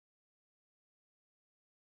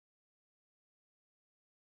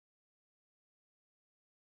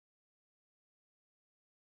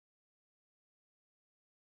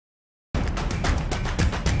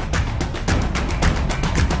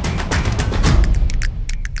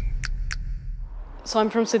So I'm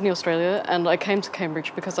from Sydney, Australia, and I came to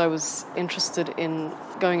Cambridge because I was interested in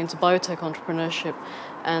going into biotech entrepreneurship,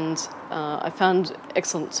 and I found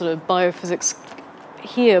excellent sort of biophysics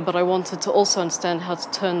here, but I wanted to also understand how to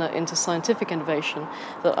turn that into scientific innovation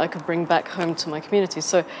that I could bring back home to my community.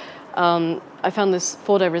 So I found this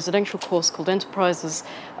 4-day residential course called Enterprisers,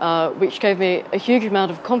 which gave me a huge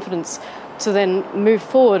amount of confidence to then move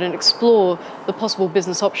forward and explore the possible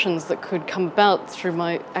business options that could come about through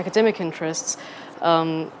my academic interests.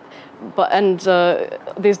 There's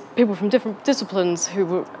people from different disciplines who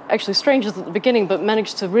were actually strangers at the beginning, but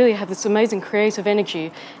managed to really have this amazing creative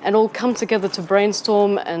energy and all come together to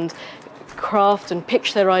brainstorm and craft and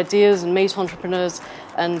pitch their ideas and meet entrepreneurs.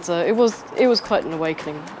 And it was quite an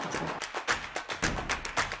awakening, I'd say.